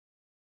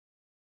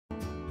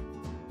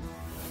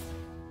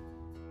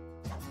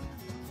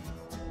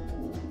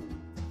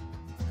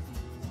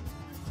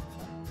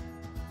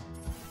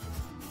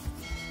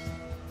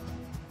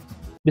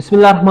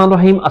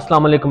Bismillahirrahmanirrahim.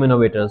 Assalamu alaikum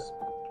innovators.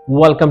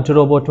 Welcome to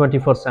Robo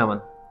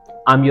 24/7.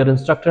 I'm your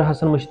instructor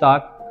Hassan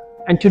Mushtaq,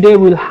 and today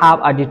we'll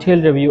have a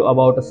detailed review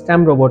about a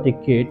STEM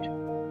robotic kit,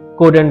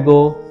 Code and Go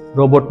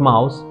robot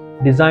mouse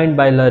designed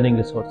by Learning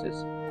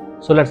Resources.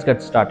 So let's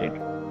get started.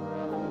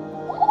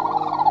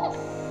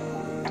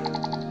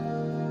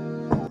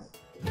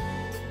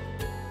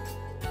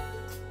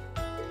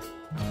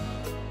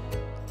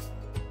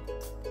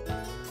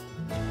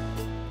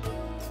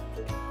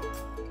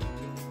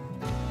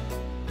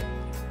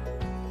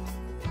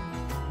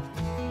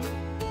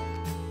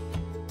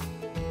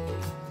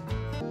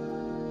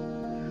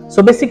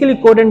 So basically,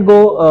 Code and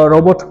Go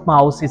robot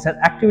mouse is an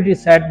activity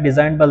set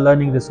designed by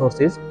Learning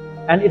Resources,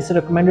 and it's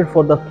recommended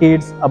for the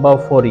kids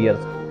above 4 years.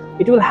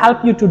 It will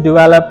help you to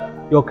develop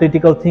your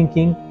critical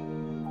thinking,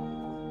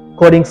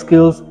 coding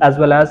skills, as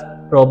well as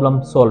problem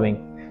solving.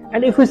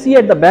 And if we see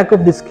at the back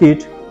of this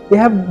kit,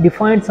 they have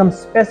defined some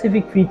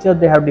specific features,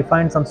 they have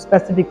defined some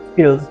specific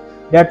skills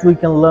that we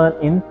can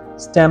learn in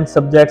STEM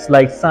subjects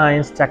like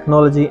science,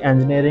 technology,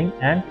 engineering,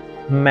 and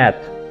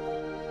math.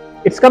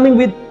 It's coming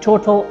with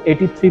total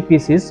 83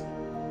 pieces.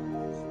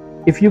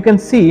 If you can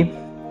see,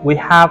 we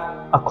have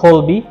a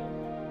Colby,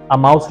 a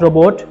mouse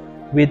robot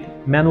with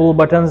manual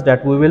buttons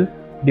that we will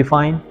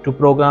define to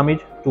program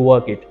it to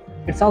work it.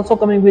 It's also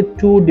coming with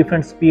two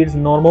different speeds,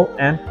 normal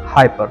and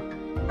hyper.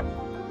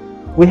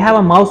 We have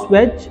a mouse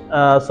wedge,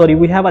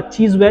 we have a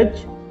cheese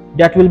wedge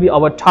that will be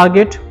our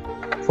target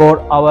for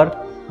our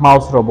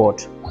mouse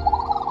robot.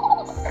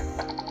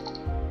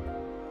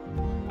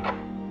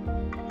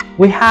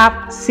 We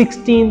have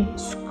 16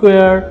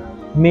 square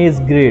maze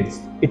grids.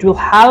 It will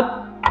help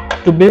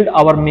to build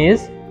our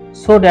maze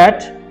so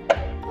that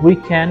we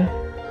can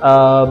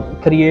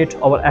create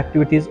our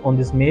activities on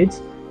this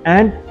maze,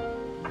 and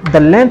the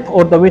length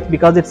or the width,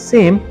 because it's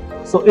same,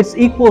 so it's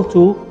equal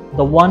to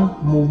the one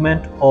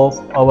movement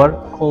of our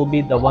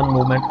Colby, the one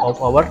movement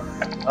of our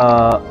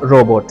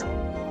robot.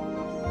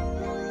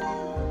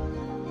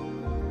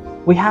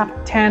 We have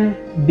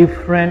 10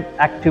 different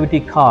activity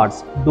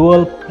cards,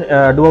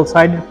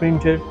 dual-sided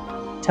printed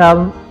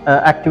 10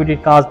 activity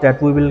cards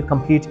that we will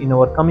complete in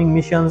our coming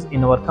missions,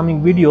 in our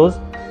coming videos,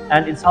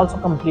 and it's also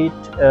complete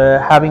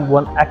having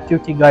one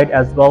activity guide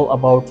as well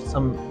about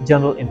some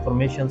general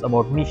informations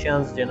about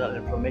missions, general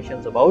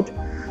informations about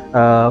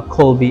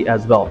Colby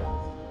as well,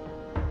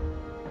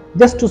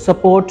 just to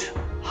support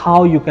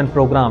how you can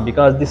program,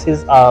 because this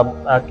is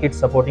a kit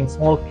supporting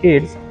small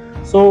kids,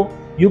 so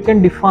you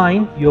can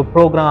define your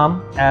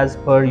program as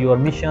per your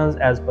missions,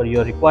 as per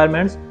your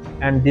requirements,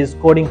 and these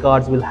coding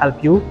cards will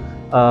help you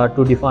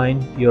to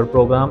define your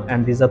program,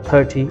 and these are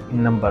 30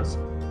 in numbers.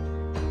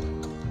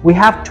 We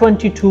have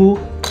 22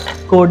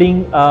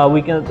 coding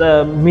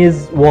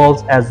maze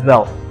walls as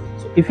well.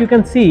 So if you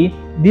can see,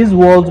 these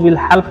walls will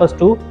help us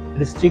to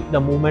restrict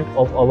the movement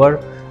of our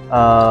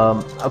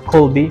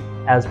Colby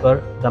as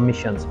per the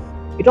missions.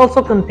 It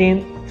also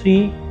contains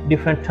three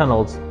different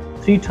tunnels,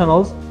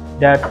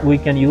 that we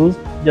can use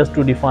just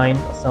to define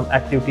some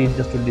activities,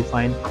 just to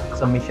define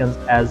some missions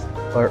as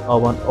per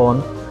our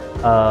own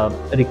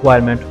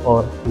requirement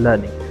or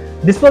learning.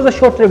 This was a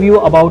short review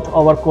about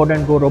our Code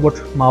and Go robot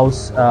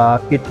mouse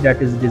kit that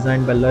is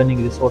designed by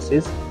Learning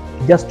Resources,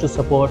 just to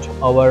support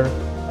our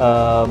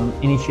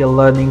initial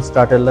learning,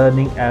 starter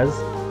learning as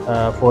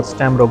for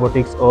STEM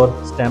robotics or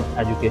STEM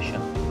education.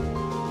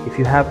 If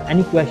you have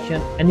any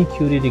question, any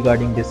query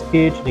regarding this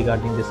kit,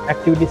 regarding this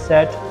activity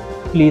set,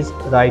 please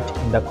write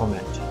in the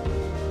comment.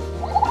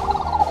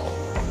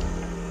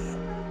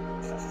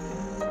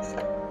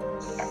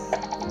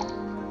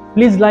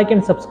 Please like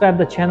and subscribe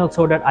the channel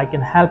so that I can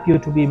help you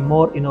to be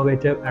more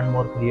innovative and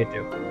more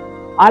creative.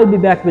 I'll be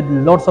back with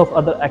lots of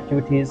other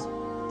activities.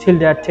 Till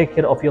that, take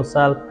care of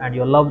yourself and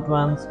your loved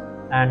ones,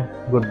 and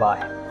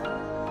goodbye.